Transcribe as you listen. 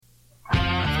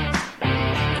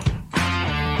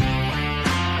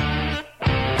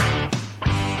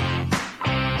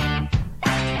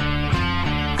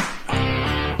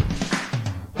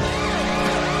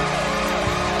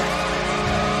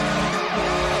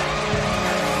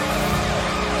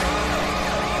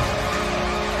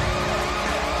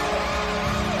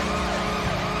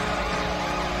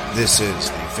This is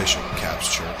the official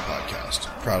Caps Chirp podcast,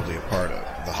 proudly a part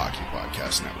of the Hockey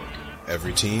Podcast Network.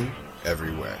 Every team,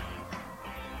 every way.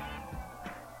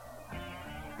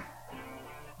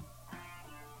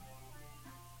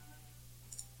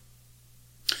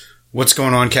 What's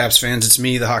going on, Caps fans? It's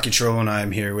me, the Hockey Troll, and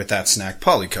I'm here with that snack,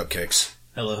 Polly Cupcakes.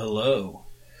 Hello, hello.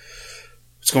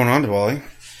 What's going on, Polly?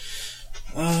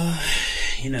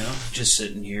 Just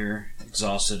sitting here,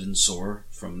 exhausted and sore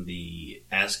from the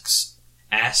ass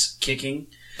kicking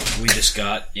we just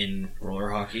got in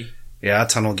roller hockey. Yeah,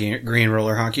 Tunnel Green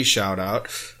roller hockey, shout out.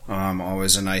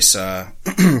 Always a nice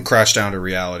crash down to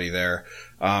reality there.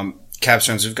 Caps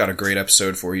fans, we've got a great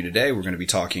episode for you today. We're going to be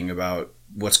talking about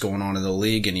what's going on in the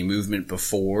league, any movement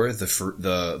before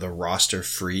the roster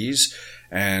freeze.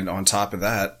 And on top of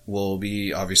that, we'll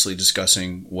be obviously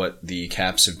discussing what the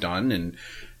Caps have done and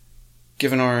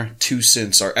giving our 2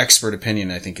 cents, our expert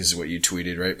opinion, I think is what you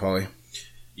tweeted, right, Paulie?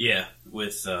 Yeah,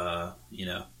 with,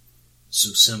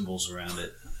 some symbols around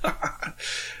it.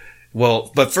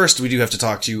 Well, but first we do have to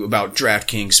talk to you about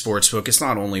DraftKings Sportsbook. It's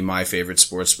not only my favorite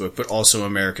sportsbook, but also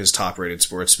America's top-rated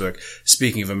sportsbook.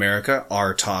 Speaking of America,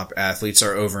 our top athletes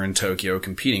are over in Tokyo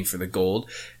competing for the gold,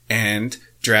 and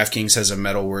DraftKings has a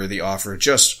medal-worthy offer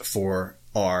just for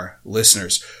our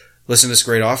listeners. Listen to this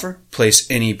great offer.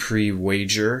 Place any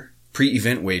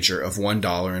pre-event wager of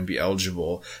 $1 and be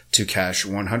eligible to cash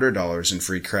 $100 in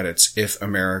free credits if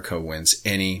America wins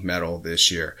any medal this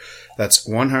year. That's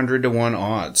 100 to 1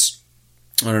 odds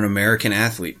on an American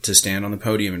athlete to stand on the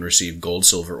podium and receive gold,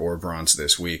 silver, or bronze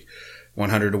this week.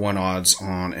 100 to 1 odds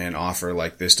on an offer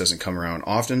like this doesn't come around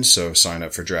often, so sign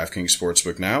up for DraftKings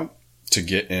Sportsbook now to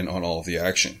get in on all of the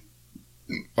action.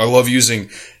 I love using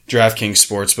DraftKings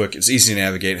Sportsbook. It's easy to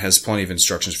navigate, has plenty of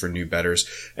instructions for new bettors,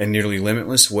 and nearly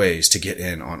limitless ways to get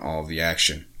in on all of the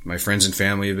action. My friends and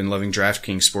family have been loving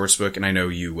DraftKings Sportsbook, and I know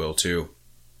you will too.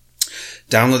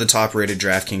 Download the top-rated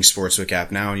DraftKings Sportsbook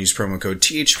app now and use promo code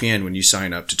THPN when you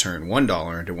sign up to turn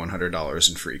 $1 into $100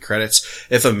 in free credits.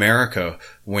 If America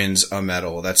wins a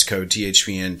medal, that's code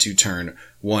THPN to turn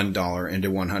 $1 into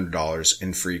 $100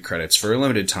 in free credits for a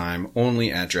limited time only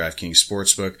at DraftKings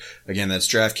Sportsbook. Again, that's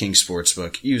DraftKings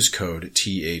Sportsbook. Use code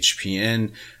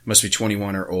THPN. Must be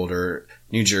 21 or older.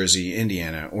 New Jersey,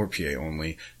 Indiana, or PA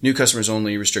only. New customers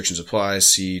only. Restrictions apply.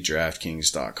 See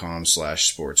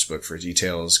DraftKings.com/sportsbook for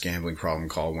details. Gambling problem,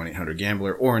 call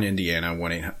 1-800-GAMBLER or in Indiana,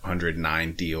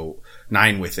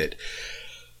 1-800-9-DEAL-9 with it.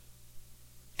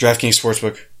 DraftKings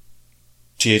Sportsbook,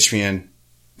 THPN.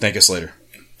 Thank us later.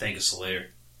 Thank us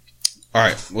later. All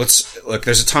right, look.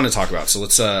 There's a ton to talk about, so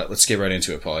let's get right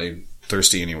into it, Paul. You're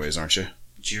thirsty, anyways, aren't you?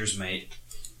 Cheers, mate.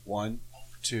 1,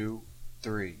 2,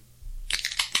 3.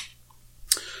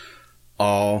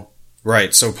 All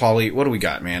right, so Paulie, what do we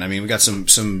got, man? I mean, we got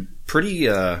some pretty,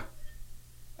 I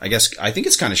think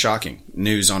it's kind of shocking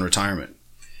news on retirement.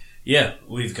 Yeah,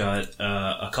 we've got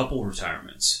a couple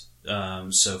retirements.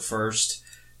 So first,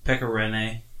 Pekka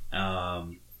Rinne.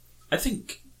 I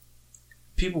think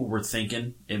people were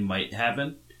thinking it might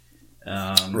happen.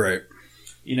 Right.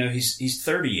 He's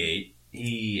 38.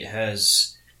 He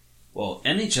has,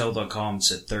 NHL.com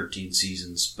said 13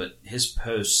 seasons, but his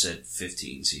post said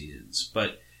 15 seasons.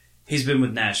 But he's been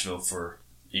with Nashville for,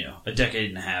 a decade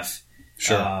and a half.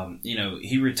 Sure.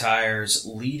 He retires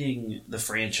leading the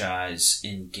franchise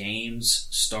in games,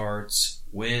 starts,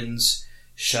 wins,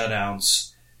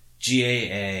 shutouts,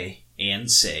 GAA, and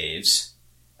saves.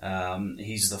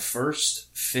 He's the first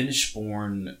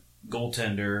Finnish-born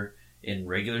goaltender in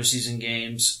regular season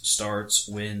games, starts,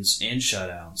 wins, and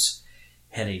shutouts.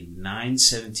 Had a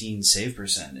 .917 save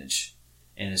percentage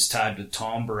and is tied with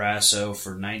Tom Barrasso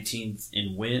for 19th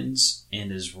in wins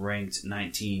and is ranked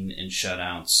 19 in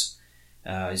shutouts.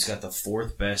 He's got the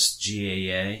 4th best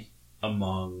GAA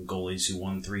among goalies who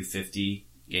won 350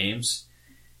 games,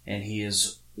 and he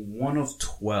is one of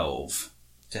 12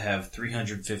 to have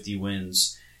 350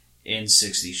 wins and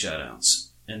 60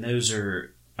 shutouts. And those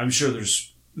are, I'm sure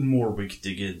there's more we could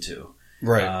dig into.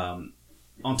 Right. On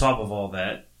top of all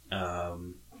that,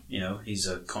 he's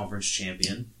a conference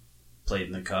champion, played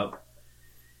in the cup.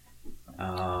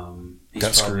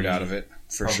 Got screwed out of it,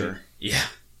 for sure. Yeah.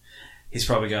 He's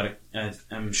probably got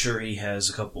I'm sure he has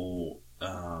a couple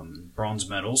bronze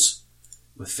medals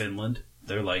with Finland.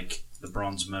 They're like the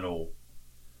bronze medal,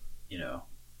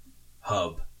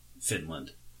 hub,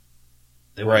 Finland.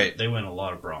 They win a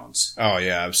lot of bronze. Oh,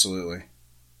 yeah, absolutely.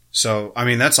 So, I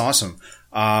mean, that's awesome.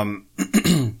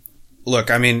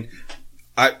 Look, I mean,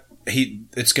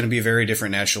 it's going to be a very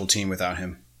different national team without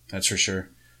him. That's for sure.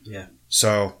 Yeah.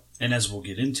 So, and as we'll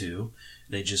get into,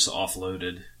 they just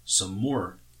offloaded some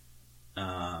more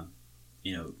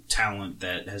talent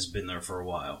that has been there for a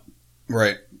while.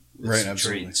 Right. With Right, some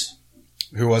absolutely. trades.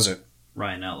 Who was it?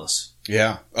 Ryan Ellis.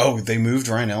 Yeah. Oh, they moved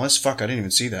Ryan Ellis? Fuck, I didn't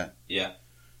even see that. Yeah.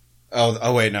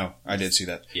 Oh wait, no. I did see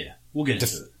that. Yeah. We'll get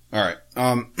into it. All right.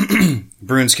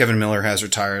 Bruins Kevin Miller has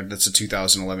retired. That's a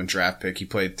 2011 draft pick. He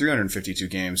played 352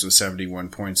 games with 71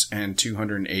 points and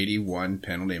 281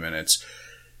 penalty minutes.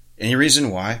 Any reason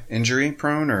why? Injury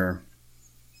prone or?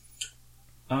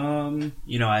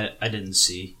 I didn't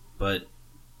see, but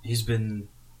he's been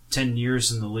 10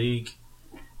 years in the league.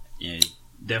 Yeah, he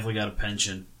definitely got a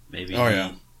pension. Maybe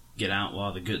get out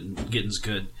while the getting's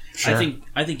good. Sure.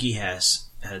 I think he has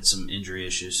had some injury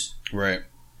issues. Right.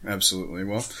 Absolutely.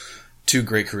 Well, two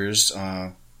great careers.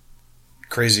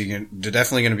 Crazy.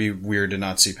 Definitely going to be weird to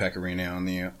not see Pecorino on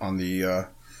the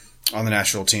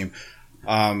national team.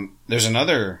 There's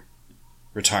another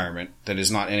retirement that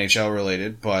is not NHL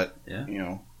related, but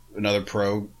another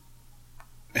pro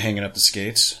hanging up the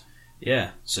skates.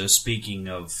 Yeah. So speaking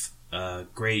of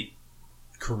great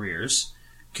careers,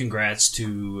 congrats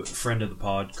to friend of the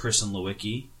pod, Kristen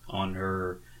Lewicki, on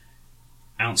her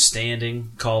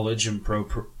outstanding college and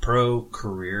pro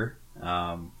career.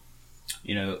 At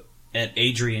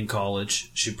Adrian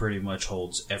College, she pretty much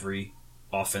holds every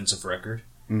offensive record.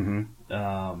 Mm-hmm.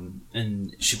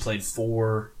 And she played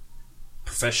 4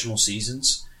 professional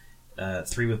seasons,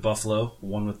 3 with Buffalo,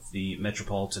 1 with the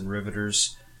Metropolitan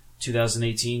Riveters.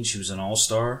 2018, she was an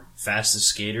all-star, fastest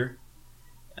skater.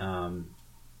 And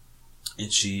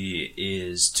she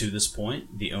is, to this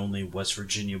point, the only West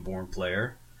Virginia-born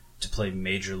player to play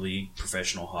Major League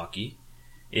Professional Hockey.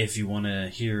 If you want to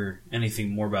hear anything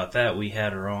more about that, we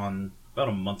had her on about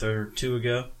a month or 2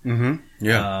 ago. Mm-hmm.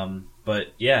 Yeah.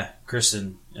 But yeah,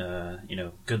 Kristen,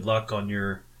 good luck on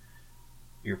your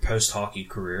post-hockey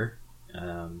career.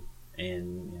 And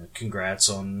congrats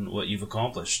on what you've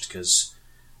accomplished, because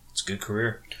it's a good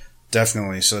career.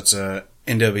 Definitely. So it's a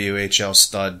NWHL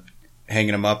stud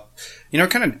hanging him up.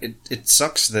 It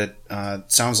sucks that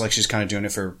it sounds like she's kind of doing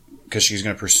it because she's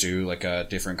going to pursue like a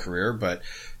different career, but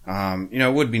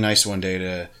it would be nice one day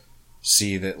to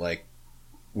see that like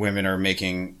women are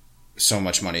making so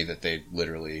much money that they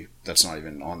literally, that's not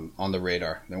even on the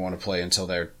radar. They want to play until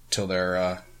they're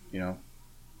the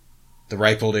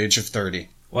ripe old age of 30.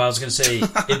 Well, I was going to say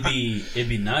it'd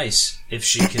be nice if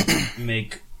she could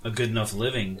make a good enough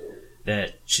living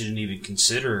that she didn't even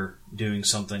consider doing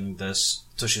something this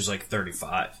until she was like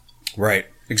 35. Right,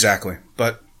 exactly.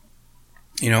 But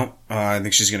I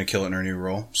think she's going to kill it in her new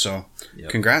role. So,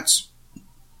 Congrats.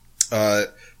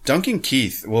 Duncan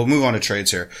Keith. We'll move on to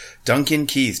trades here. Duncan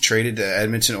Keith traded to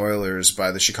Edmonton Oilers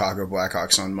by the Chicago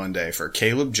Blackhawks on Monday for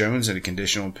Caleb Jones and a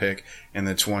conditional pick in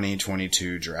the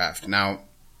 2022 draft. Now,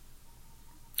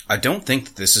 I don't think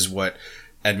that this is what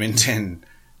Edmonton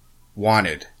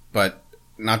wanted, but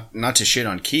not to shit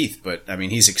on Keith, but I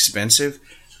mean, he's expensive,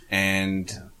 and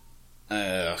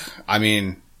that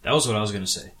was what I was going to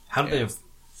say. How do they have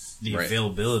the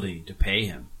availability to pay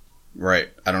him? Right.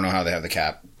 I don't know how they have the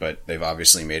cap, but they've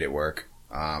obviously made it work.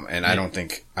 And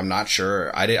I'm not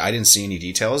sure. I didn't see any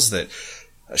details that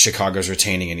Chicago's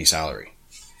retaining any salary.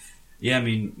 Yeah, I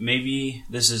mean, maybe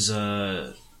this is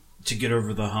to get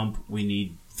over the hump, we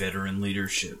need veteran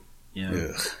leadership.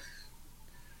 Ugh.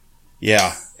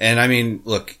 Yeah. And I mean,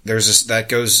 look, that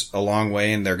goes a long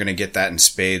way, and they're going to get that in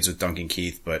spades with Duncan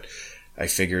Keith, but I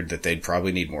figured that they'd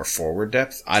probably need more forward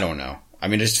depth. I don't know. I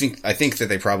mean, I think that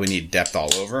they probably need depth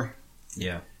all over.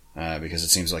 Yeah. Because it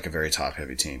seems like a very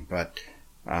top-heavy team. But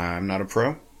I'm not a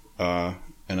pro,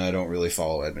 and I don't really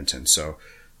follow Edmonton. So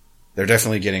they're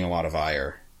definitely getting a lot of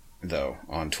ire, though,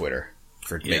 on Twitter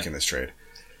for making this trade.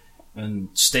 And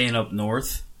staying up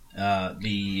north,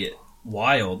 the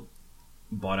Wild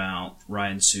bought out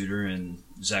Ryan Suter and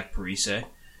Zach Parise.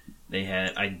 They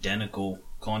had identical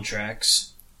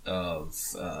contracts of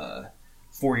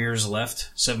 4 years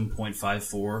left,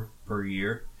 7.54 per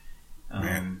year.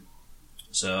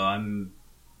 So I'm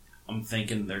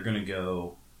thinking they're going to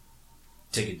go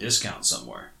take a discount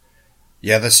somewhere.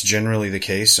 Yeah, that's generally the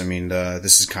case. I mean,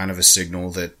 this is kind of a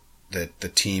signal that the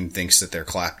team thinks that they're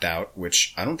clapped out,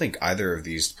 which I don't think either of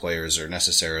these players are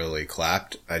necessarily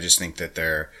clapped. I just think that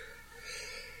they're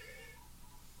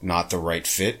not the right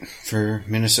fit for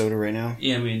Minnesota right now.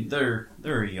 Yeah, I mean, they're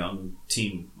a young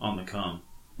team on the come.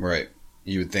 Right.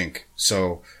 You would think.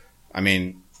 So, I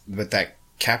mean, but that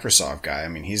Kaprizov guy, I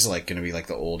mean, he's like going to be like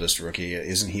the oldest rookie.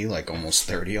 Isn't he like almost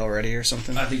 30 already or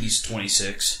something? I think he's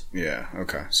 26. Yeah,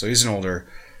 okay. So he's an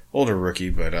older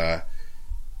rookie, but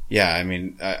yeah, I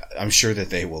mean, I'm sure that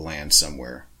they will land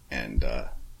somewhere and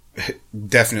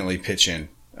definitely pitch in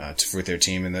with their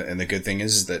team. And the good thing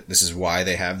is that this is why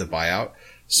they have the buyout,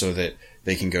 so that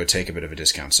they can go take a bit of a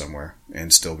discount somewhere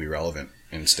and still be relevant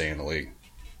and stay in the league.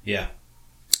 Yeah.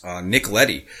 Nick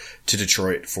Leddy to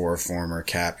Detroit for former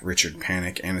Cap Richard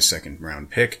Panik and a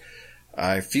second-round pick.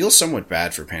 I feel somewhat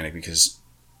bad for Panik because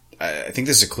I think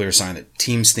this is a clear sign that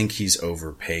teams think he's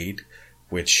overpaid,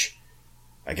 which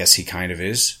I guess he kind of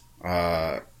is.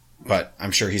 But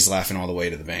I'm sure he's laughing all the way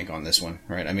to the bank on this one,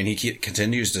 right? I mean, he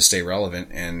continues to stay relevant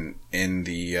and in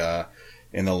the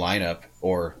lineup,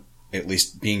 or at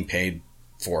least being paid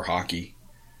for hockey.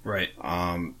 Right.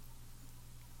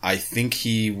 I think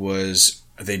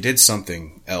they did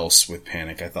something else with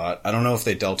Panik, I thought. I don't know if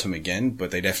they dealt him again,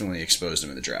 but they definitely exposed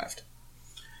him in the draft.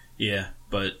 Yeah,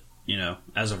 but,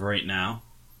 as of right now,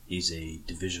 he's a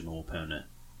divisional opponent.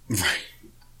 Right.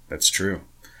 That's true.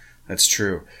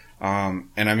 And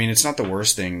I mean, it's not the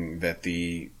worst thing that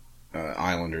the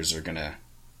Islanders are gonna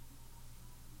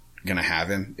have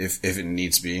him if it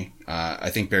needs to be. I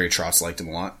think Barry Trotz liked him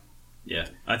a lot. Yeah,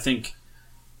 I think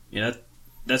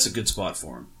that's a good spot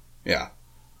for him. Yeah.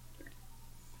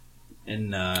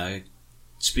 And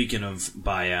speaking of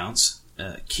buyouts,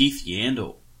 Keith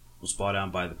Yandel was bought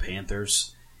out by the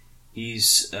Panthers.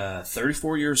 He's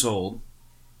 34 years old.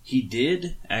 He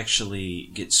did actually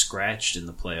get scratched in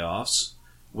the playoffs,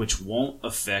 which won't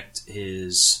affect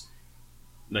his,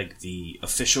 the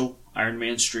official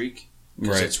Ironman streak,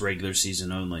 because right. it's regular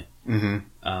season only.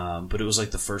 Mm-hmm. But it was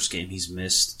the first game he's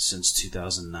missed since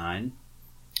 2009.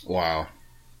 Wow.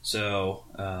 So,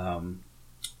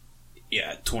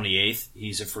 28th,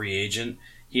 he's a free agent.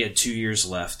 He had 2 years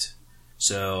left.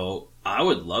 So, I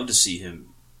would love to see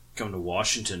him come to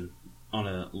Washington on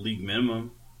a league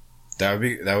minimum. That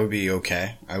would be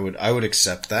okay. I would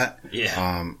accept that. Yeah.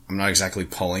 I'm not exactly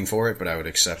pulling for it, but I would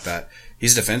accept that.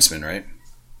 He's a defenseman, right?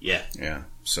 Yeah. Yeah.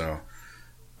 So,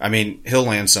 I mean, he'll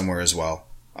land somewhere as well.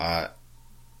 A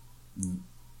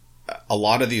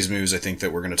lot of these moves I think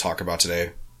that we're going to talk about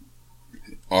today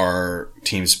are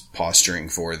teams posturing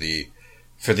for the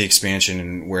expansion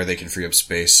and where they can free up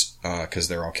space because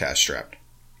they're all cash strapped.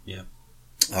 Yeah.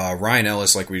 Ryan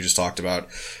Ellis, like we just talked about,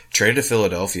 traded to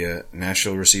Philadelphia.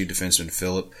 Nashville received defenseman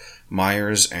Philip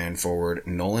Myers and forward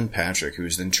Nolan Patrick, who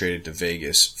was then traded to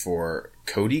Vegas for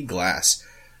Cody Glass.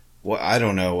 Well, I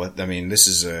don't know this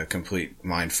is a complete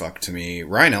mindfuck to me.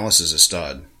 Ryan Ellis is a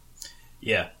stud.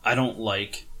 Yeah, I don't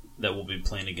like that we'll be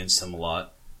playing against him a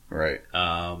lot. Right.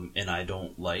 And I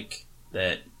don't like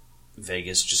that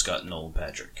Vegas just got Nolan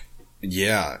Patrick.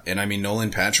 Yeah, and I mean, Nolan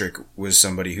Patrick was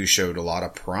somebody who showed a lot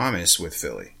of promise with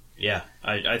Philly. Yeah,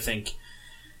 I think,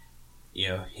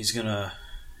 he's gonna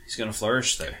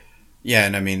flourish there. Yeah,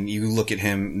 and I mean, you look at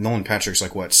him, Nolan Patrick's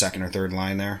second or third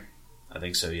line there? I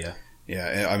think so, yeah.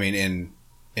 Yeah, I mean,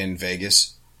 in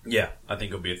Vegas. Yeah, I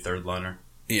think he'll be a third liner.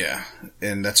 Yeah,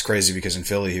 and that's crazy because in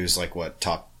Philly he was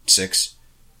top 6?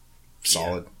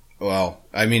 Solid. Yeah. Well,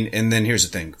 I mean, and then here's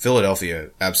the thing. Philadelphia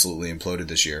absolutely imploded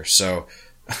this year, so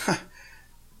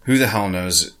who the hell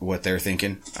knows what they're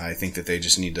thinking? I think that they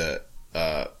just need to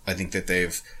I think that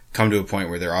they've come to a point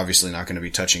where they're obviously not going to be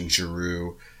touching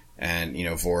Giroux and,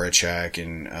 Voracek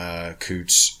and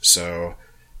Coots, so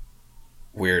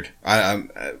weird.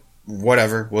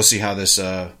 Whatever. We'll see how this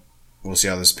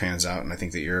pans out, and I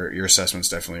think that your assessment's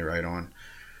definitely right on.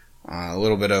 A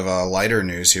little bit of lighter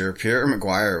news here. Pierre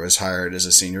McGuire was hired as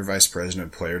a senior vice president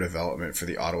of player development for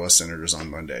the Ottawa Senators on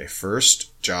Monday.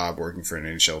 First job working for an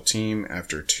NHL team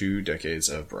after 2 decades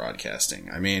of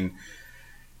broadcasting. I mean,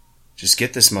 just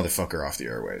get this motherfucker off the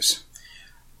airwaves.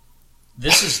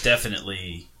 This is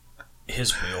definitely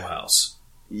his wheelhouse.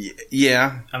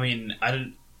 Yeah. I mean, I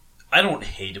don't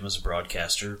hate him as a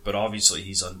broadcaster, but obviously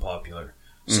he's unpopular.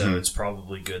 So it's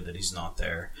probably good that he's not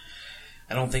there.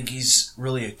 I don't think he's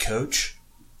really a coach,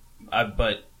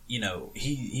 but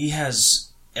he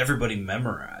has everybody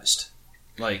memorized.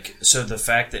 So the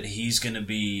fact that he's going to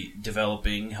be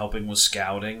developing, helping with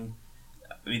scouting,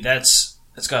 I mean that's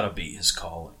got to be his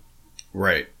calling.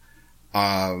 Right.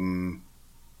 I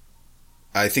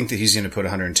think that he's going to put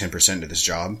 110% into this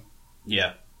job.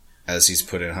 Yeah. As he's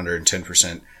put in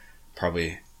 110%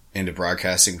 probably into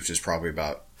broadcasting, which is probably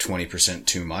about 20%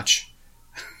 too much.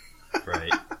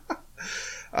 Right.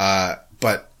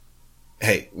 But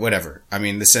hey, whatever. I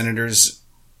mean, the Senators,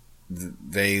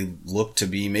 they look to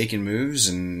be making moves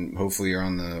and hopefully are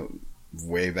on the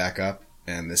way back up.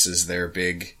 And this is their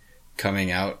big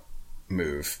coming out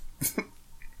move.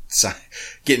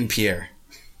 Getting Pierre.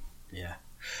 Yeah.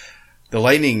 The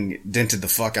Lightning dented the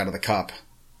fuck out of the cup.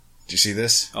 Did you see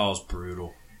this? Oh, it was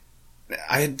brutal.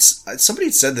 Somebody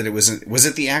had said that it wasn't. Was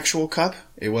it the actual cup?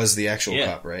 It was the actual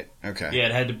cup, right? Okay. Yeah,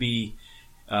 it had to be.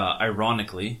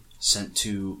 Ironically, sent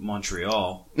to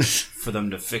Montreal for them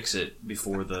to fix it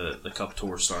before the Cup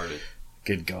tour started.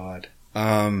 Good God.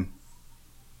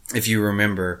 If you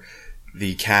remember,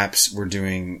 the Caps were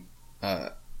doing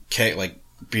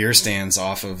beer stands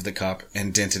off of the cup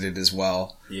and dented it as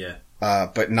well. Yeah.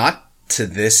 But not to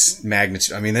this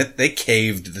magnitude. I mean, they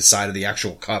caved the side of the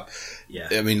actual cup. Yeah.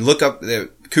 I mean, look up,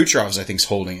 Kucherov's, I think, is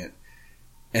holding it.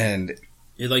 And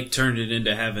it turned it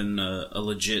into having a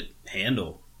legit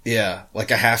handle. Yeah,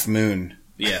 like a half moon.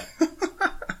 Yeah.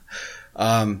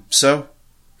 So,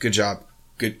 good job.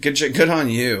 Good on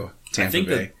you, Tampa I think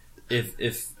Bay. that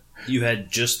if you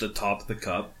had just the top of the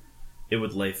cup, it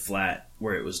would lay flat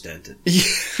where it was dented.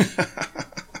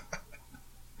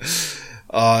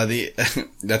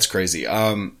 That's crazy.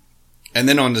 And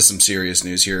then on to some serious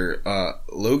news here.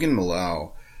 Logan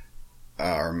Mallow,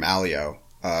 or Malio,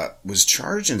 was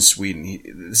charged in Sweden.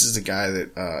 This is a guy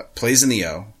that plays in the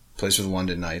O, plays for the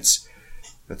London Knights.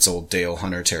 That's old Dale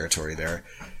Hunter territory there.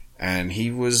 And he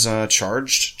was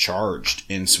charged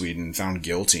in Sweden, found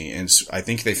guilty. And I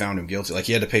think they found him guilty. Like,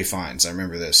 he had to pay fines. I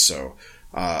remember this,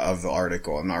 of the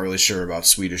article. I'm not really sure about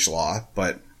Swedish law,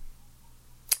 but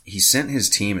he sent his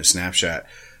team a snapshot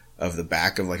of the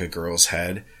back of, like, a girl's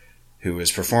head who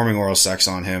was performing oral sex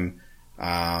on him.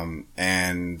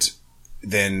 And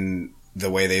then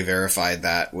the way they verified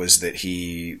that was that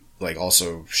he, like,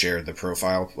 also shared the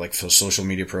profile, like, social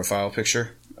media profile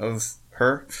picture of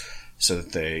her. So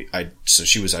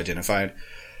she was identified.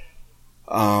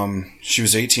 She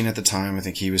was 18 at the time. I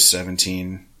think he was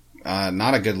 17.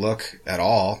 Not a good look at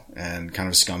all, and kind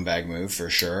of a scumbag move for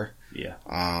sure. Yeah.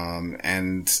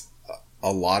 And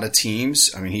a lot of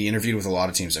teams. I mean, he interviewed with a lot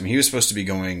of teams. I mean, he was supposed to be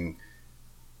going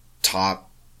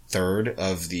top third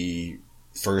of the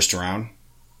first round.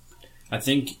 I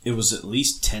think it was at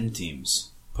least 10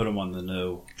 teams put him on the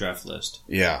no draft list.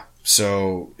 Yeah.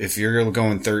 So if you're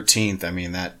going 13th, I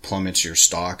mean, that plummets your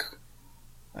stock.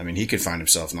 I mean, he could find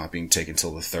himself not being taken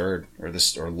till the third or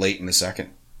late in the second.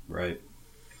 Right.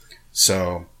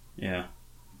 So. Yeah.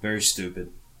 Very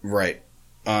stupid. Right.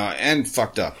 And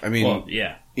fucked up. I mean, well,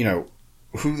 yeah. You know,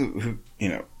 who, you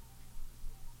know,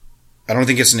 I don't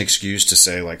think it's an excuse to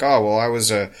say like, oh, well, I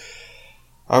was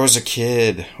a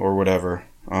kid or whatever.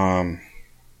 I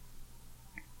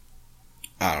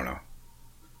don't know.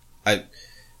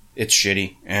 It's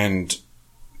shitty, and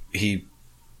he's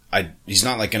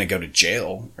not like going to go to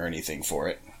jail or anything for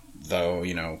it, though.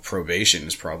 You know, probation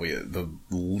is probably the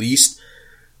least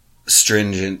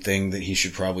stringent thing that he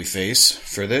should probably face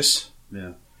for this.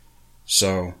 Yeah.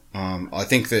 So, I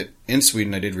think that in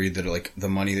Sweden, I did read that like the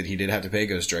money that he did have to pay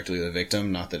goes directly to the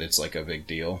victim. Not that it's like a big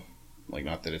deal, like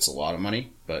not that it's a lot of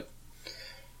money, but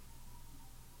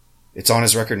it's on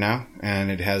his record now, and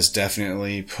it has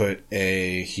definitely put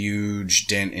a huge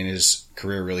dent in his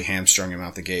career, really hamstrung him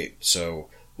out the gate. So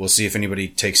we'll see if anybody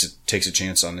takes a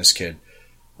chance on this kid.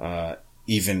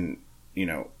 Even, you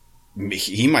know,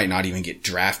 he might not even get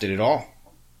drafted at all.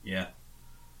 Yeah.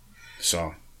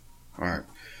 So, all right.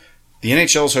 The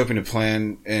NHL is hoping to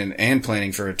plan and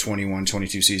planning for a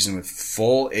 21-22 season with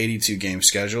full 82 game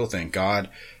schedule, thank God,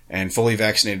 and fully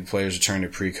vaccinated players return to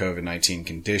pre-COVID-19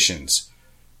 conditions.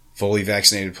 Fully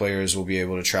vaccinated players will be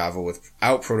able to travel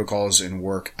without protocols and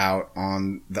work out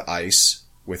on the ice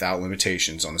without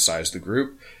limitations on the size of the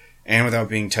group and without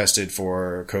being tested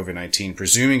for COVID-19,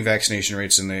 presuming vaccination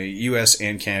rates in the U.S.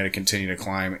 and Canada continue to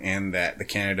climb and that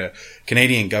the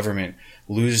Canadian government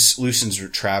loosens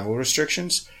travel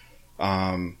restrictions.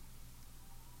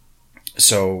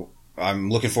 So I'm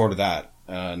looking forward to that.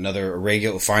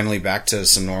 Finally back to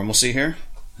some normalcy here.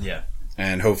 Yeah.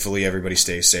 And hopefully everybody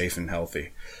stays safe and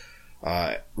healthy.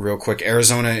 Real quick,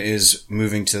 Arizona is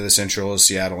moving to the Central as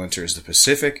Seattle enters the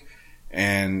Pacific,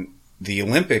 and the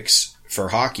Olympics for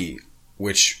hockey,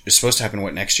 which is supposed to happen,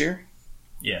 next year?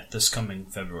 Yeah, this coming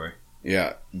February.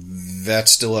 Yeah,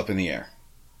 that's still up in the air.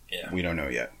 Yeah. We don't know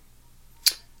yet.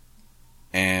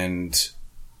 And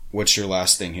what's your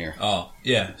last thing here? Oh,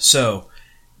 yeah. So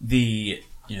the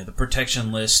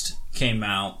protection list came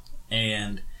out,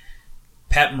 and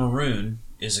Pat Maroon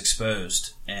is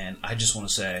exposed, and I just want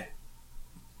to say,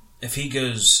 if he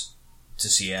goes to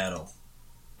Seattle,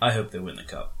 I hope they win the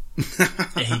Cup.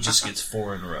 And he just gets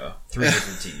 4 in a row. 3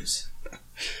 different teams.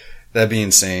 That'd be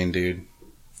insane, dude.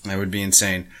 That would be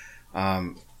insane.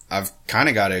 I've kind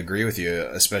of got to agree with you,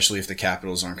 especially if the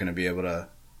Capitals aren't going to be able to,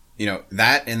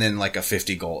 that and then like a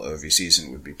 50-goal OV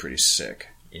season would be pretty sick.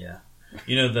 Yeah.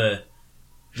 The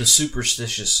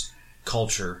superstitious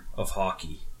culture of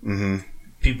hockey. Mm-hmm.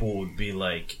 People would be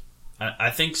like,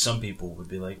 I think some people would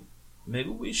be like, maybe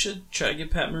we should try to get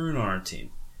Pat Maroon on our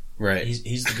team. Right.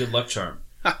 He's the good luck charm.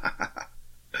 All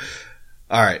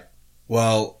right.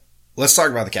 Well, let's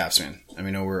talk about the Caps, man. I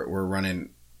mean, we're running.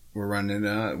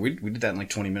 We did that in like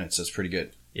 20 minutes. That's pretty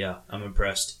good. Yeah, I'm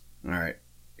impressed. All right.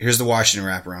 Here's the Washington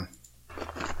wraparound.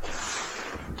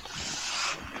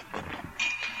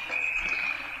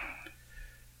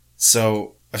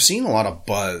 So I've seen a lot of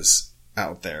buzz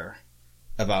out there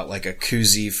about like a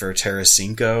Kuzi for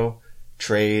Tarasenko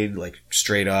trade, like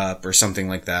straight up or something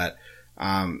like that.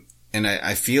 And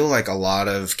I feel like a lot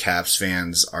of Caps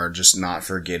fans are just not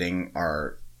forgetting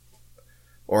are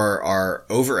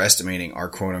overestimating our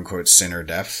quote unquote center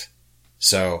depth.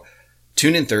 So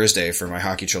tune in Thursday for my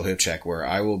Hockey Troll Hip Check, where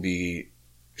I will be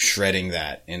shredding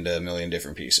that into a million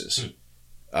different pieces.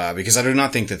 Because I do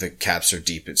not think that the Caps are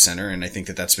deep at center, and I think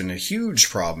that that's been a huge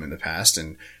problem in the past.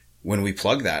 And when we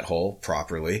plug that hole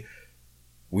properly,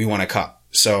 we want a cup.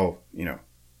 So,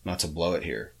 not to blow it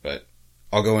here, but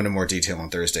I'll go into more detail on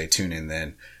Thursday. Tune in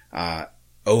then.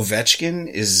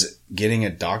 Ovechkin is getting a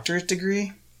doctorate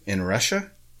degree in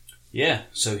Russia. Yeah,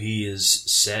 so he is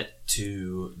set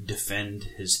to defend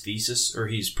his thesis, or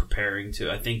he's preparing to.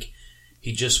 I think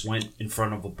he just went in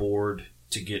front of a board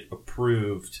to get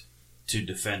approved to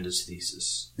defend his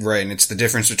thesis. Right, and it's the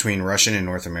difference between Russian and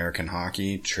North American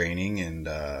hockey training and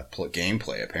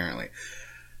gameplay, apparently.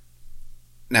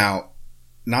 Now,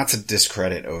 not to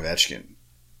discredit Ovechkin,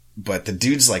 but the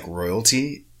dude's like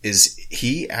royalty. So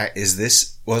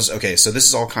this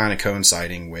is all kind of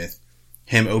coinciding with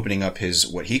him opening up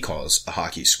what he calls a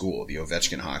hockey school, the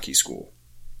Ovechkin Hockey School.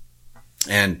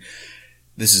 And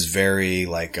this is very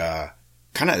like,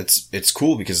 it's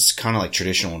cool because it's kind of like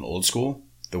traditional and old school,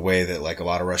 the way that like a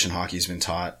lot of Russian hockey has been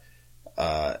taught.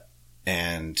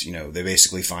 And, they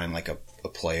basically find like a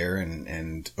player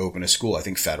and open a school. I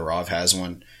think Fedorov has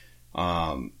one.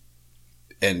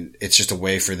 And it's just a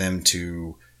way for them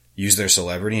to use their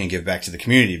celebrity and give back to the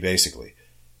community, basically.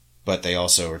 But they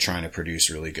also are trying to produce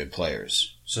really good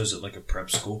players. So is it like a prep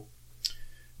school?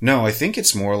 No, I think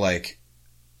it's more like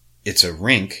it's a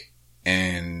rink,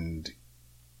 and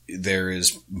there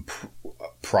is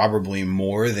probably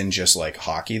more than just like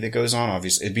hockey that goes on.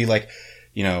 Obviously, it'd be like,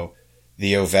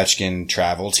 the Ovechkin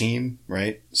travel team,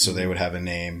 right? So they would have a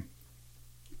name,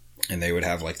 and they would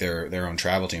have like their own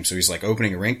travel team. So he's like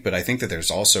opening a rink, but I think that there's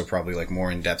also probably like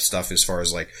more in-depth stuff as far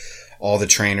as like all the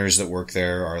trainers that work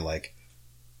there are like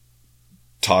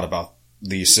taught about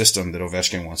the system that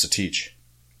Ovechkin wants to teach.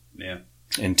 Yeah.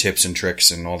 And tips and tricks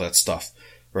and all that stuff.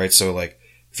 Right. So like,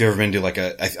 if you've ever been to like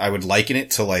I would liken it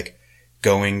to like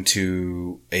going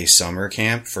to a summer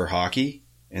camp for hockey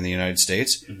in the United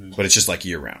States, but it's just like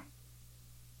year round,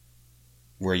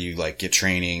 where you like get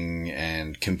training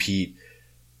and compete.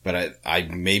 But I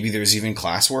maybe there's even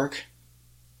classwork.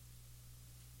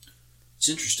 It's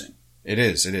interesting. It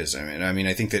is. I mean,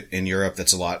 I think that in Europe,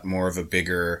 that's a lot more of a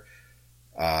bigger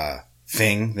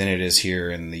thing than it is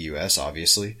here in the U.S.,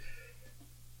 obviously.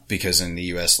 Because in the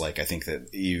U.S., like, I think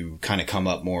that you kind of come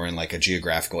up more in like a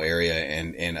geographical area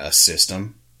and in a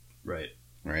system. Right.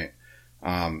 Right.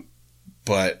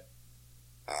 But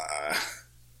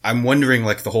I'm wondering,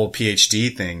 like, the whole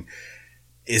PhD thing.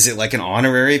 Is it like an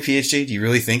honorary PhD? Do you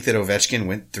really think that Ovechkin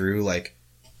went through like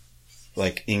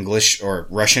English or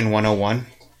Russian 101?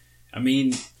 I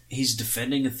mean, he's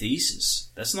defending a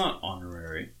thesis. That's not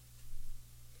honorary.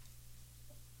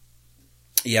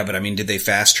 Yeah, but I mean, did they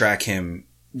fast track him?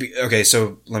 Okay,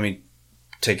 so let me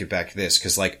take it back to this,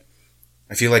 because like,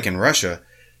 I feel like in Russia,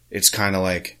 it's kind of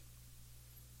like,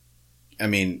 I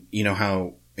mean, you know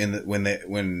how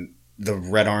when the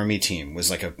Red Army team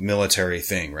was like a military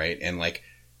thing, right? And like,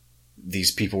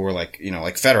 these people were like,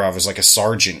 like Fedorov was like a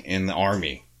sergeant in the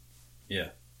army. Yeah.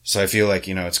 So I feel like,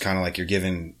 it's kind of like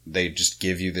they just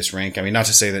give you this rank. I mean, not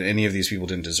to say that any of these people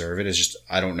didn't deserve it. It's just,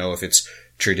 I don't know if it's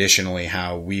traditionally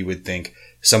how we would think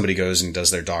somebody goes and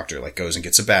does their doctor, like goes and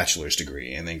gets a bachelor's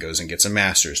degree and then goes and gets a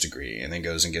master's degree and then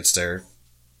goes and gets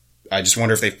I just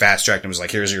wonder if they fast tracked him as like,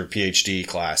 here's your PhD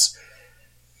class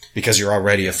because you're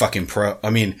already a fucking pro. I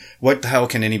mean, what the hell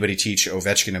can anybody teach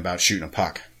Ovechkin about shooting a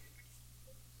puck?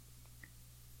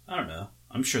 I don't know.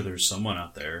 I'm sure there's someone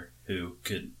out there who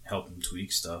could help him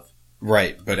tweak stuff.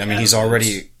 Right, but I mean, he's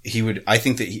already, I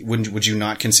think that would you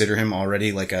not consider him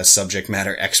already like a subject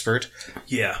matter expert?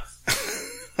 Yeah.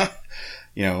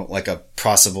 Like a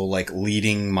possible like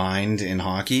leading mind in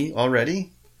hockey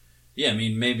already? Yeah, I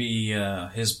mean, maybe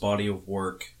his body of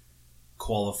work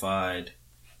qualified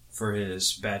for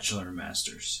his bachelor and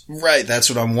master's. Right, that's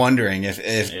what I'm wondering.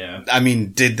 Yeah. I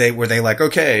mean, were they like,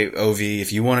 okay, Ovi,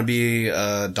 if you want to be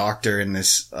a doctor in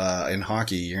this, in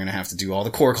hockey, you're going to have to do all the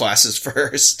core classes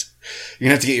first. You're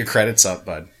going to have to get your credits up,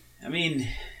 bud. I mean,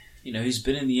 he's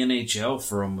been in the NHL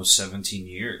for almost 17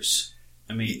 years.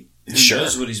 I mean, who Sure.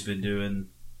 knows what he's been doing?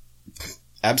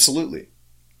 Absolutely.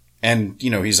 And,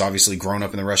 he's obviously grown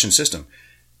up in the Russian system.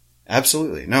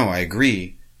 Absolutely. No, I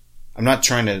agree. I'm not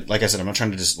trying to, like I said, I'm not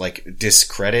trying to just,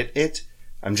 discredit it.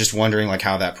 I'm just wondering,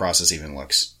 how that process even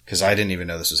looks. Because I didn't even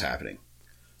know this was happening.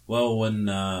 Well, when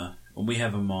we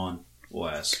have him on, we'll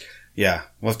ask. Yeah.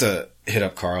 We'll have to hit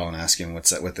up Carl and ask him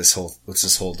what's this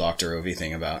whole Dr. Ovi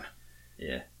thing about.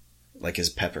 Yeah. Like his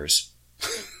peppers.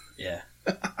 Yeah.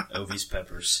 Ovi's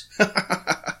peppers.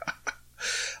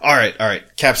 All right.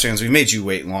 Caps fans, we've made you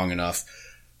wait long enough.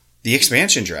 The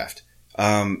expansion draft.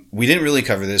 We didn't really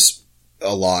cover this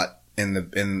a lot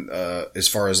in as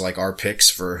far as our picks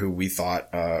for who we thought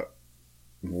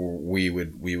we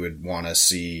would want to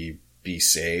see be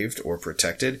saved or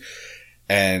protected,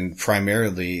 and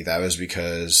primarily that was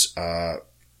because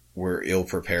we're ill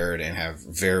prepared and have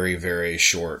very, very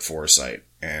short foresight,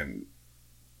 and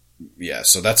yeah,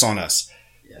 so that's on us.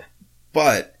 Yeah,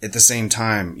 but at the same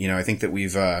time, I think that we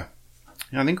kind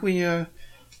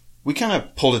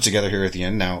of pulled it together here at the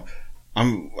end. Now,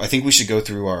 I think we should go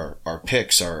through our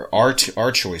picks,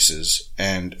 our choices,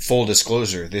 and full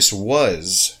disclosure, this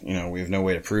was, we have no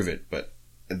way to prove it, but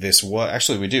this was,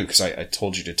 actually we do, because I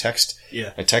told you to text.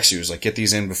 Yeah. I text you, it was get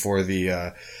these in before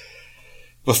the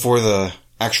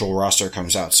actual roster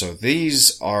comes out. So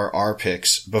these are our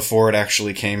picks before it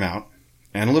actually came out,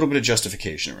 and a little bit of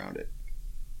justification around it.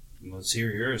 Let's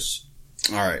hear yours.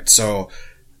 Alright, so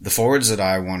the forwards that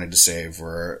I wanted to save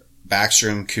were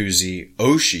Backstrom, Kuzi,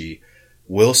 Oshie,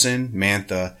 Wilson,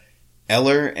 Mantha,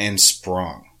 Eller, and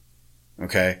Sprong.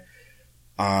 Okay?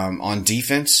 On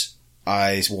defense,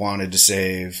 I wanted to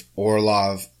save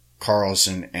Orlov,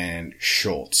 Carlson, and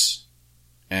Schultz.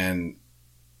 And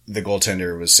the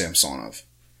goaltender was Samsonov.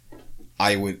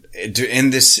 I would,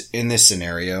 in this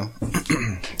scenario,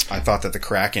 I thought that the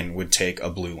Kraken would take a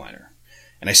blue liner.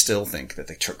 And I still think that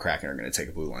the Kraken are going to take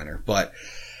a blue liner. But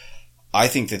I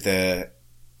think that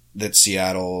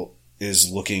Seattle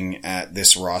is looking at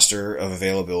this roster of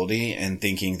availability and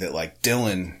thinking that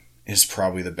Dylan is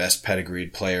probably the best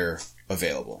pedigreed player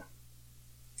available.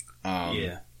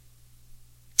 Yeah.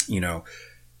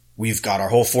 We've got our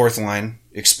whole fourth line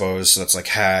exposed. So that's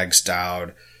Hags,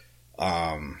 Dowd,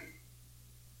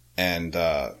 and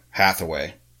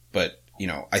Hathaway. But,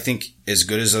 I think as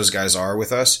good as those guys are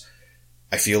with us,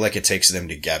 I feel like it takes them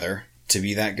together to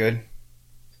be that good.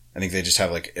 I think they just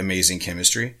have amazing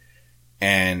chemistry.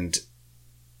 And,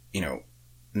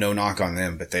 no knock on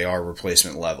them, but they are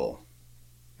replacement level.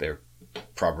 They're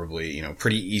probably,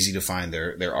 pretty easy to find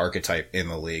their archetype in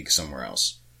the league somewhere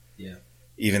else. Yeah.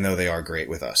 Even though they are great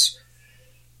with us.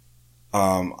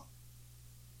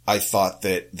 I thought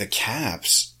that the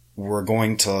Caps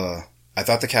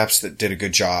that did a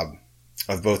good job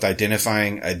of both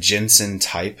identifying a Jensen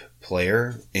type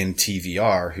player in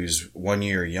TVR who's 1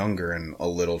 year younger and a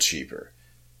little cheaper.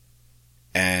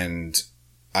 And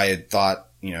I had thought,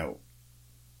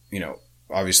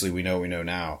 obviously we know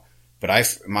now, but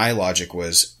my logic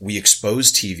was we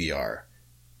exposed TVR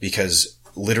because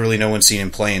literally no one's seen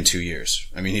him play in 2 years.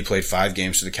 I mean, he played 5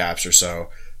 games for the Caps or so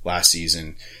last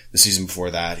season. The season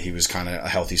before that, he was kind of a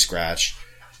healthy scratch.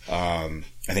 I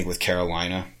think with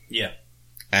Carolina. Yeah.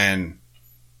 And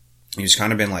he's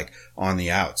kind of been on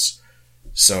the outs.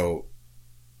 So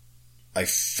I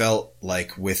felt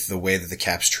with the way that the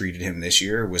Caps treated him this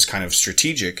year was kind of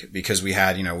strategic because we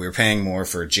had, we were paying more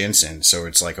for Jensen. So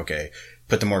it's okay,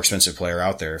 put the more expensive player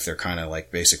out there if they're kind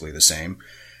of basically the same.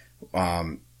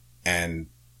 And,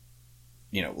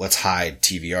 let's hide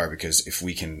TVR because if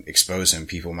we can expose him,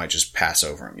 people might just pass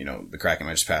over him. The Kraken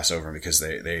might just pass over him because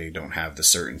they don't have the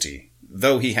certainty.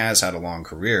 Though he has had a long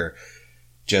career,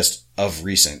 just of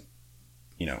recent,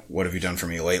 what have you done for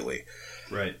me lately?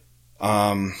 Right.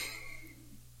 I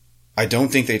don't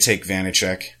think they take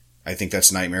Vanacek. I think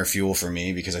that's nightmare fuel for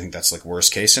me because I think that's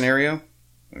worst case scenario.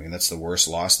 I mean, that's the worst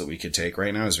loss that we could take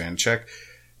right now is Vanacek.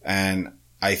 And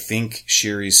I think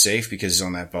Sheary's safe because he's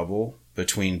on that bubble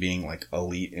between being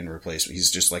elite and replacement.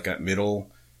 He's just a middle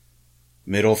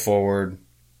forward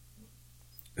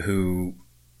who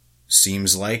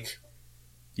seems like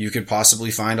you could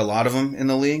possibly find a lot of them in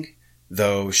the league,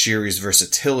 though Sheary's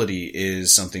versatility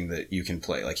is something that you can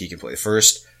play. He can play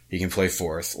first, he can play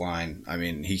fourth line. I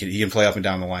mean, he can play up and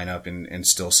down the lineup and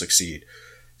still succeed.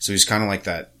 So he's kind of like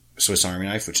that Swiss Army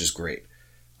knife, which is great.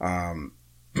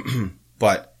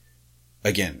 But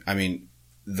again, I mean,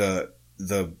 the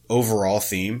overall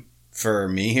theme for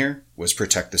me here was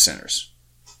protect the centers.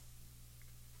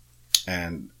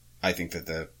 And I think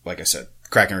that like I said,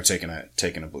 Kraken are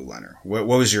taking a blue liner. What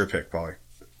was your pick, Paulie?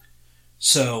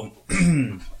 So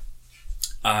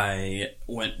I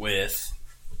went with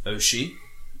Oshie,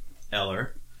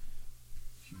 Eller,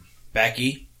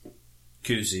 Becky,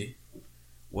 Kuzi,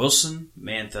 Wilson,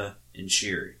 Mantha, and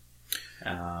Sheary.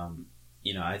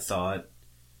 I thought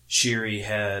Sheary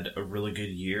had a really good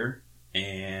year,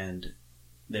 and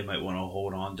they might want to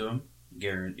hold on to him,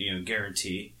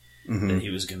 guarantee that he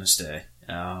was going to stay.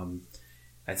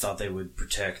 I thought they would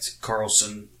protect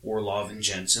Carlson, Orlov, and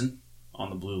Jensen on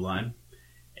the blue line.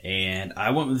 And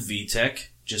I went with Vitek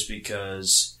just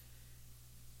because,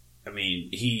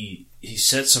 he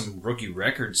set some rookie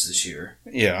records this year.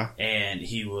 Yeah. And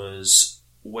he was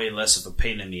way less of a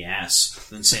pain in the ass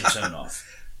than Samsonov.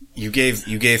 You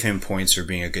gave him points for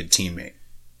being a good teammate.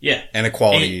 Yeah. And a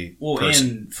quality person.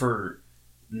 And for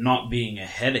not being a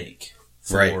headache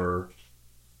for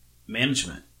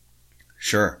management.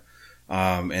 Sure.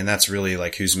 And that's really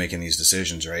like who's making these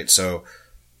decisions, right? So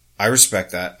I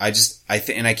respect that.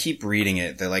 And I keep reading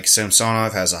it that like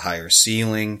Samsonov has a higher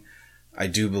ceiling. I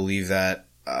do believe that.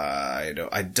 And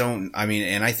I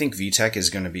think Vitek is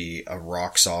going to be a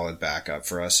rock solid backup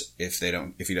for us if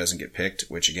he doesn't get picked,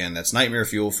 which again, that's nightmare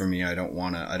fuel for me. I don't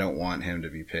want him to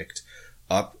be picked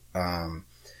up.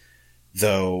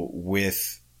 Though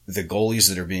with the goalies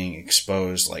that are being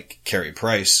exposed, like Carey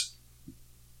Price,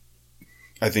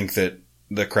 I think that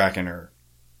the Kraken are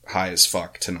high as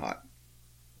fuck to not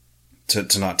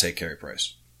take Carey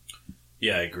Price.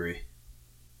 Yeah, I agree.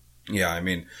 Yeah,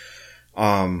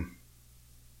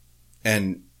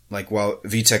 and while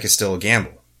Vitek is still a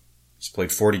gamble, he's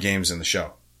played 40 games in the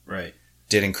show. Right.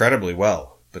 Did incredibly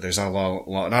well, but there's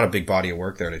not a big body of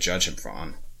work there to judge him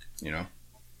on,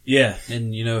 Yeah,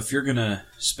 and if you're gonna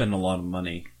spend a lot of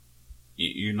money,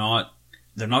 they're not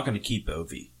going to keep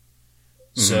Ovi.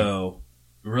 Mm-hmm. So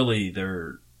really,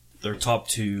 their top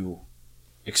two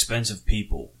expensive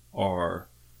people are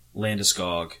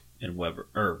Landeskog and Weber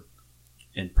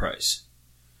and Price.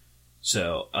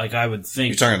 So, I would think...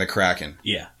 You're talking the Kraken.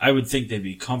 Yeah. I would think they'd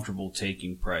be comfortable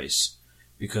taking Price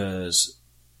because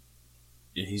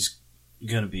he's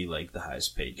going to be, the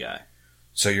highest paid guy.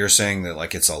 So you're saying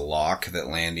that, it's a lock that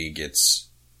Landy gets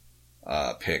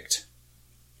picked?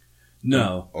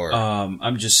 No.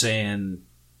 I'm just saying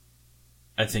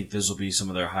I think this will be some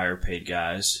of their higher paid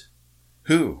guys.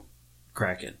 Who?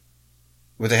 Kraken.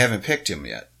 Well, they haven't picked him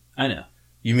yet. I know.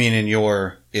 You mean in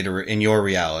your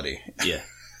reality? Yeah.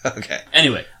 Okay.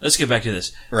 Anyway, let's get back to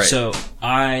this. Right. So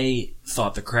I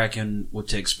thought the Kraken would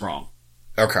take Sprong.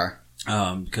 Okay.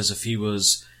 Because if he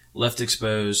was left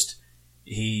exposed,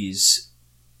 he's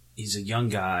a young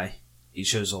guy. He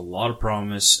shows a lot of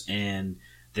promise, and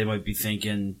they might be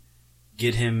thinking,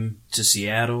 get him to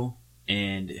Seattle,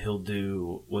 and he'll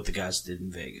do what the guys did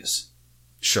in Vegas.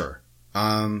 Sure.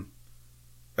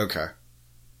 Okay.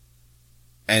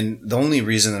 And the only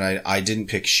reason that I didn't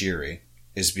pick Sheary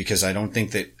is because I don't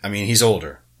think that... he's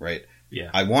older, right? Yeah.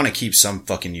 I want to keep some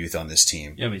fucking youth on this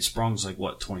team. Yeah, Sprong's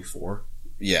 24?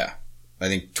 Yeah. I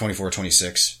think 24,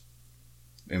 26.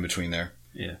 In between there.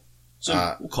 Yeah.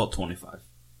 So we'll call it 25.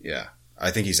 Yeah.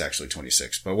 I think he's actually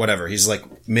 26. But whatever. He's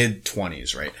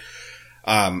mid-20s, right?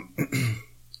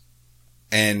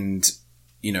 And,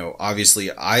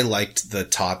 obviously I liked the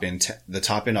top-end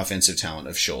offensive talent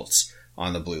of Schultz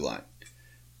on the blue line.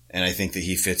 And I think that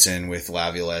he fits in with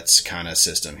Laviolette's kind of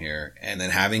system here. And then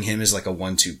having him as a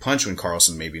 1-2 punch when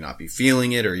Carlson maybe not be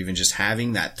feeling it, or even just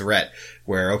having that threat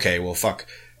where, okay, well, fuck,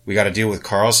 we got to deal with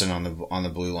Carlson on the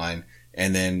blue line.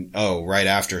 And then, right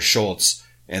after Schultz.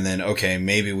 And then, okay,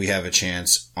 maybe we have a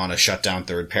chance on a shutdown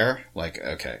third pair.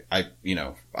 Okay, I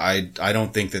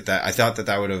don't think that I thought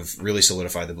that would have really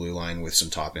solidified the blue line with some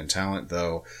top end talent,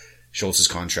 though Schultz's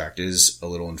contract is a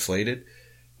little inflated.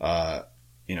 But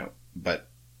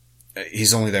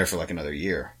he's only there for another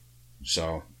year.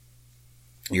 So,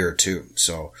 year or two.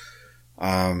 So,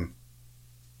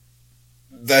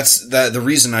 that's the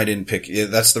reason I didn't pick,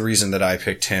 that's the reason that I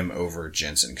picked him over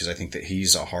Jensen, because I think that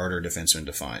he's a harder defenseman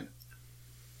to find.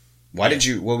 Why did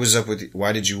you want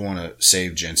to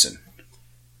save Jensen?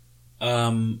 I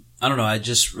don't know. I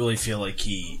just really feel like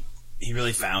he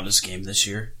really found his game this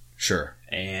year. Sure.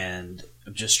 And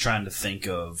I'm just trying to think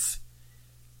of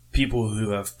people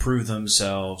who have proved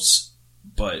themselves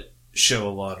but show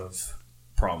a lot of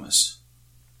promise.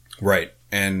 Right.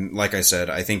 And like I said,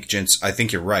 I think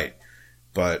you're right.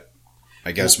 But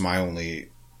I guess my only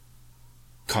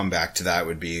comeback to that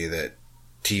would be that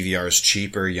TVR is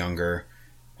cheaper, younger,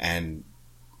 and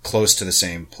close to the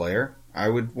same player, I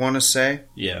would want to say.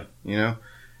 Yeah.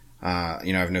 I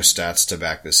have no stats to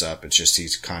back this up. It's just he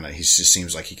just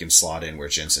seems like he can slot in where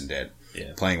Jensen did.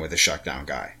 Yeah. Playing with a shutdown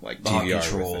guy. The TVR hockey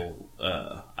troll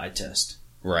eye test.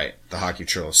 Right. The hockey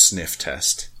troll sniff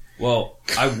test. Well,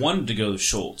 I wanted to go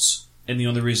Schultz And the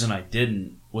only reason I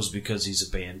didn't was because he's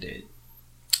a Band-Aid.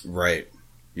 Right.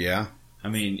 Yeah. I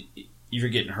mean, you're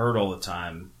getting hurt all the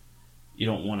time. You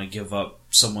don't want to give up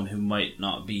someone who might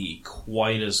not be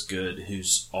quite as good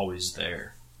who's always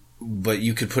there. But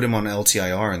you could put him on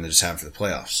LTIR and then just have him for the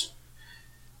playoffs.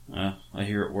 I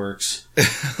hear it works.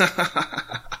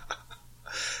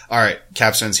 All right,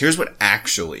 Caps fans, here's what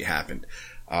actually happened.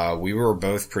 We were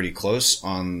both pretty close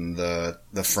on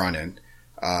the front end.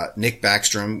 Nick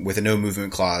Backstrom with a no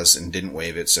movement clause and didn't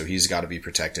waive it, so he's got to be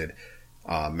protected.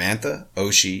 Mantha,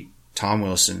 Oshie, Tom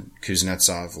Wilson,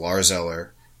 Kuznetsov, Lars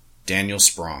Eller, Daniel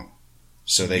Sprong.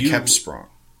 So they kept Sprong.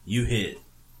 You hit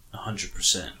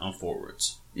 100% on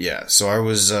forwards. Yeah, so I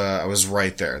was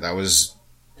right there. That was,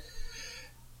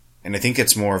 and I think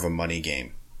it's more of a money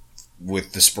game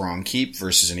with the Sprong keep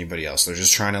versus anybody else. They're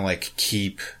just trying to like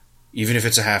keep, even if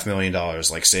it's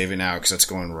 $500,000, like save it now because it's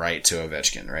going right to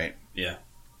Ovechkin, right? Yeah.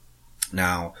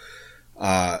 Now,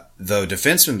 the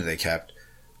defenseman that they kept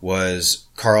was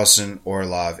Carlson,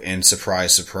 Orlov, and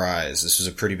surprise, this was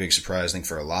a pretty big surprise thing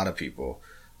for a lot of people,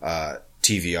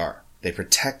 TVR. They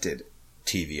protected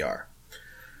TVR.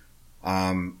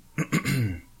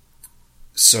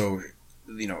 So,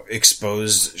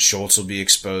 exposed, Schultz will be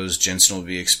exposed, Jensen will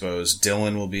be exposed,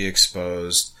 Dylan will be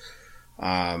exposed,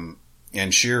 and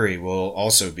Shiri will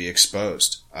also be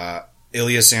exposed.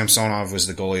 Ilya Samsonov was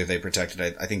the goalie they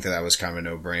protected. I think that was kind of a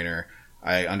no-brainer.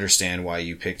 I understand why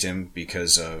you picked him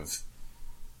because of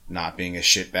not being a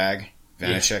shitbag.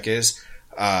 Vanacek is.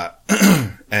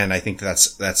 And I think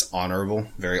that's honorable,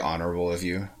 very honorable of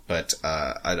you. But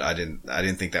I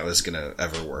didn't think that was gonna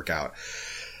ever work out.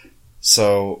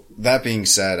 So that being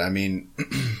said, I mean,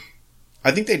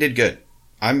 I think they did good.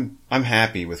 I'm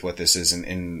happy with what this is,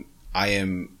 and I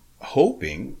am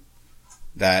hoping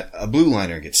that a blue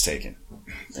liner gets taken.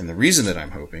 And the reason that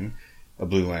I'm hoping a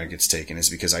blue liner gets taken is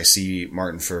because I see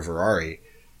Martin Ferrari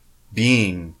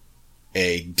being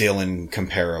a Dylan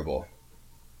comparable.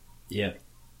 Yeah.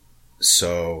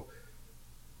 So,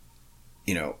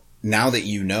 now that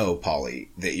Paulie,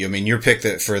 that your pick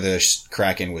for the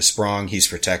Kraken was Sprong, he's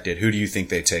protected. Who do you think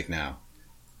they take now?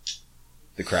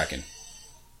 The Kraken.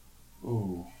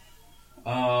 Ooh.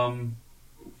 I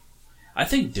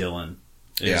think Dylan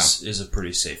is a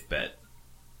pretty safe bet.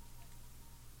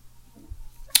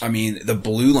 I mean, the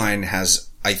blue line has,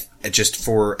 just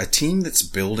for a team that's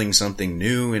building something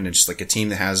new and it's just like a team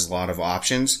that has a lot of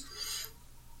options,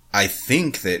 I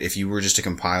think that if you were just to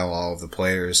compile all of the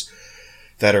players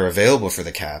that are available for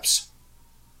the Caps,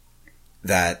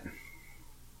 that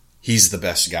he's the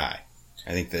best guy.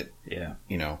 I think that,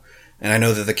 and I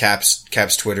know that the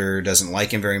Caps Twitter doesn't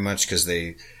like him very much because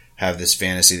they have this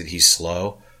fantasy that he's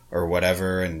slow or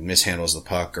whatever and mishandles the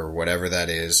puck or whatever that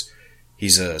is.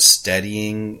 He's a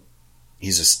steady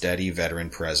veteran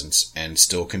presence and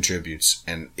still contributes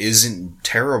and isn't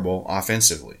terrible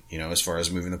offensively, as far as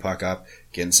moving the puck up,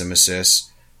 getting some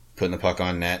assists, putting the puck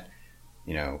on net,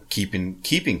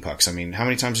 keeping pucks. I mean, how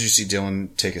many times did you see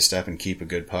Dylan take a step and keep a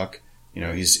good puck?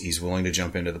 He's willing to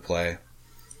jump into the play.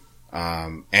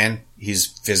 And he's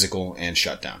physical and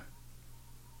shut down.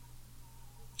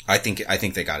 I think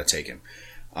they got to take him.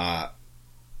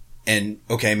 And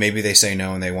okay, maybe they say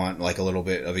no and they want like a little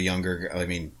bit of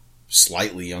a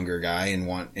slightly younger guy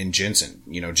and Jensen.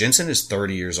 Jensen is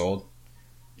 30 years old.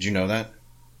 Did you know that?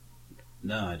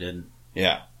 No, I didn't.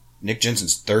 Yeah. Nick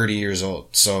Jensen's 30 years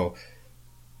old. So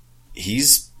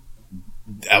he's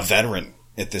a veteran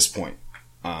at this point.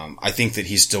 I think that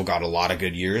he's still got a lot of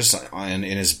good years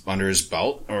under his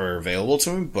belt or available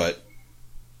to him, but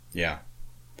yeah.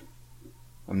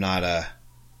 I'm not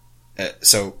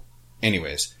so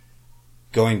anyways,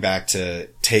 going back to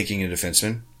taking a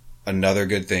defenseman, another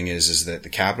good thing is that the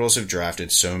Capitals have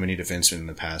drafted so many defensemen in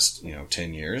the past,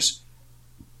 10 years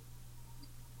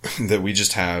that we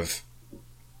just have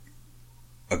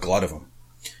a glut of them.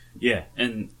 Yeah,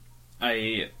 and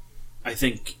I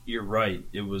think you're right.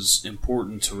 It was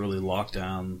important to really lock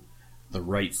down the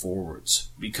right forwards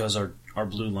because our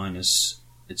blue line it's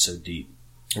so deep.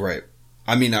 Right.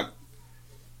 I mean,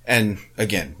 and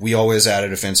again, we always add a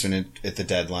defenseman at the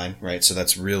deadline, right? So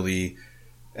that's really,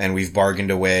 and we've bargained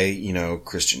away,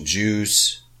 Christian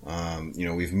Juice.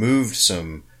 We've moved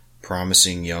some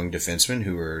promising young defensemen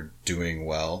who are doing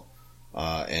well,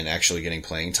 and actually getting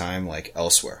playing time like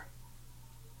elsewhere.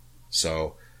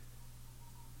 So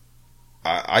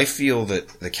I feel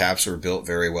that the Caps were built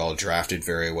very well, drafted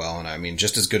very well, and I mean,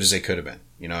 just as good as they could have been.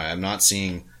 I'm not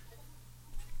seeing,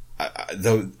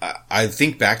 though I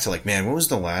think back to like, man, when was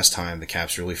the last time the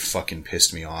Caps really fucking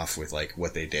pissed me off with like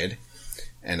what they did?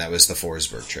 And that was the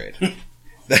Forsberg trade.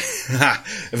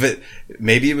 But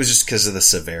maybe it was just because of the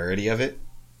severity of it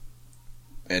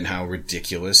and how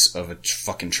ridiculous of a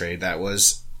fucking trade that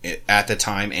was at the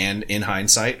time and in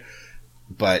hindsight.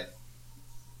 But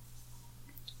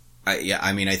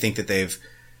I think that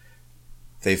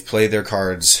they've played their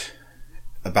cards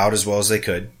about as well as they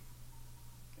could,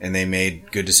 and they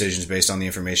made good decisions based on the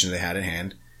information they had at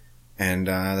hand. And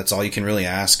that's all you can really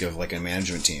ask of like a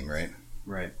management team, right?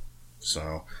 Right.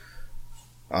 So,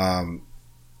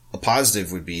 a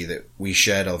positive would be that we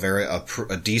shed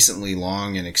a decently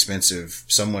long and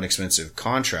somewhat expensive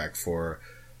contract for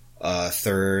a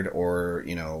third or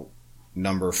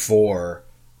number 4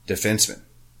 defenseman.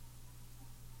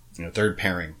 Third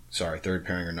pairing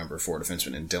or number 4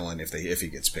 defenseman in Dylan if he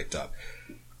gets picked up.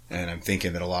 And I'm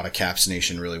thinking that a lot of Caps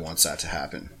Nation really wants that to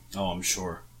happen. Oh, I'm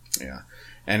sure. Yeah.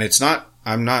 And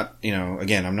I'm not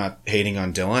hating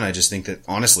on Dylan. I just think that,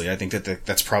 honestly,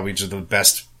 that's probably just the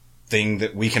best thing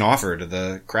that we can offer to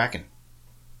the Kraken.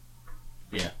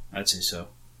 Yeah, I'd say so.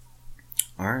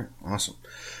 All right. Awesome.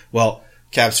 Well,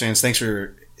 Caps fans, thanks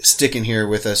for sticking here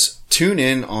with us. Tune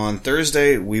in on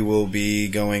Thursday. We will be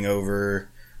going over,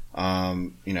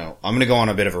 I'm going to go on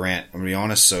a bit of a rant. I'm going to be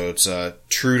honest. So it's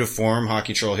true to form,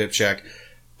 Hockey Troll Hip Check.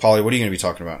 Paulie, what are you going to be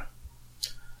talking about?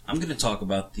 I'm going to talk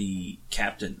about the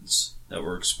captains that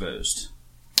were exposed.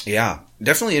 Yeah,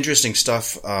 definitely interesting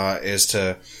stuff as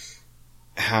to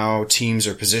how teams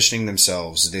are positioning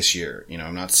themselves this year.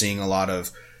 I'm not seeing a lot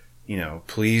of,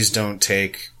 please don't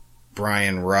take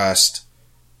Brian Rust.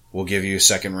 We'll give you a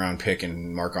second-round pick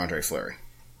and Marc-Andre Fleury,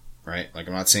 right? Like,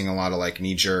 I'm not seeing a lot of, like,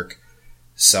 knee-jerk,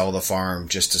 sell the farm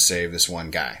just to save this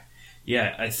one guy.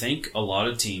 Yeah, I think a lot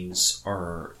of teams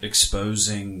are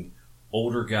exposing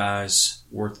older guys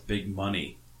worth big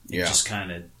money. Yeah. Just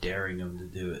kind of daring them to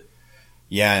do it.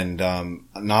 Yeah, and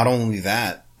not only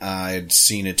that, I'd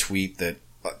seen a tweet that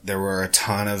there were a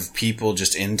ton of people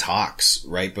just in talks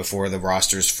right before the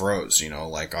rosters froze. All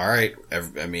right,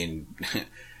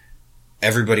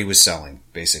 everybody was selling,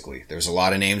 basically. There's a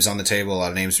lot of names on the table, a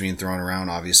lot of names being thrown around.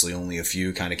 Obviously, only a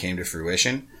few kind of came to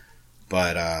fruition.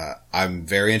 But I'm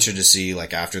very interested to see,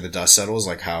 like, after the dust settles,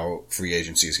 like, how free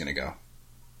agency is going to go.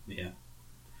 Yeah.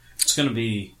 It's going to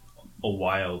be a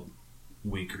wild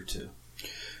week or two.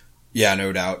 Yeah,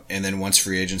 no doubt. And then once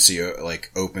free agency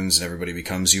opens and everybody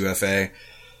becomes UFA,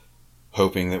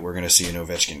 hoping that we're going to see an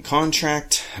Ovechkin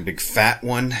contract, a big fat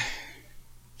one.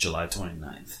 July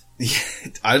 29th.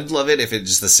 Yeah, I'd love it if it's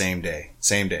just the same day.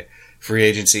 Free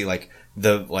agency,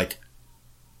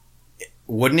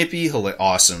 wouldn't it be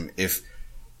awesome if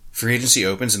free agency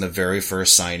opens and the very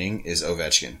first signing is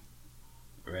Ovechkin?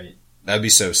 Right. That'd be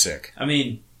so sick. I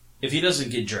mean, if he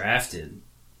doesn't get drafted,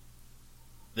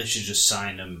 they should just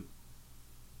sign him,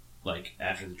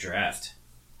 after the draft.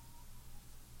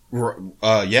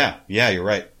 Yeah, you're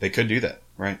right. They could do that,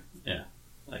 right? Yeah.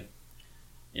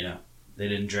 They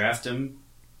didn't draft him.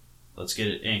 Let's get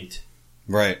it inked.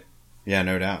 Right. Yeah,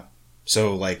 no doubt.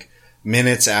 So,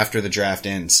 minutes after the draft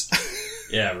ends.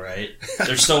 Yeah, right.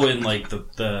 They're still in,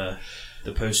 the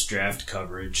post-draft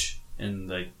coverage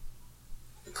and,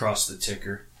 across the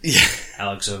ticker. Yeah.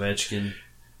 Alex Ovechkin,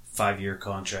 5-year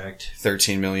contract.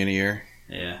 $13 million a year.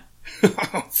 Yeah.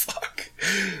 Oh, fuck.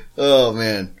 Oh,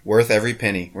 man. Worth every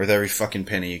penny. Worth every fucking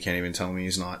penny. You can't even tell me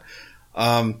he's not.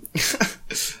 All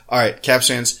right, Caps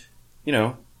fans,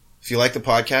 if you like the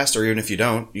podcast, or even if you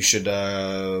don't, you should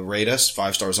rate us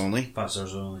 5 stars only. 5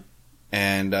 stars only.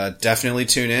 And definitely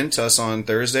tune in to us on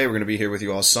Thursday. We're going to be here with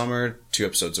you all summer, 2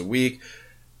 episodes a week.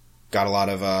 Got a lot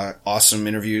of awesome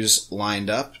interviews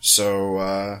lined up,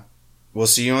 so we'll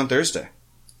see you on Thursday.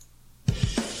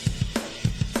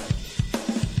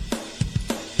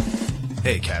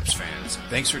 Hey, Caps fans.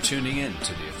 Thanks for tuning in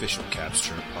to the official Caps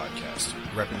Chirp podcast,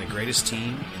 repping the greatest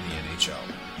team in the NHL.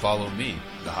 Follow me,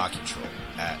 the Hockey Troll,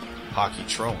 at Hockey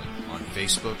Trolling on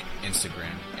Facebook,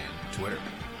 Instagram, and Twitter.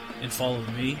 And follow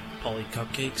me, Polly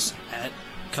Cupcakes, at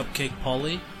Cupcake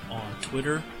Polly on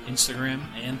Twitter, Instagram,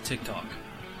 and TikTok.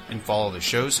 And follow the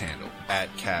show's handle,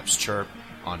 at Caps Chirp,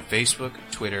 on Facebook,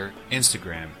 Twitter,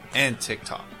 Instagram, and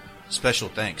TikTok. Special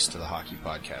thanks to the Hockey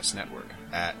Podcast Network,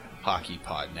 at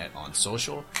HockeyPodNet on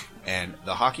social, and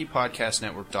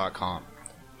thehockeypodcastnetwork.com.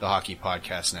 The Hockey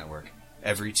Podcast Network.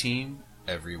 Every team,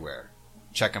 everywhere.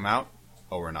 Check them out,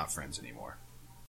 or we're not friends anymore.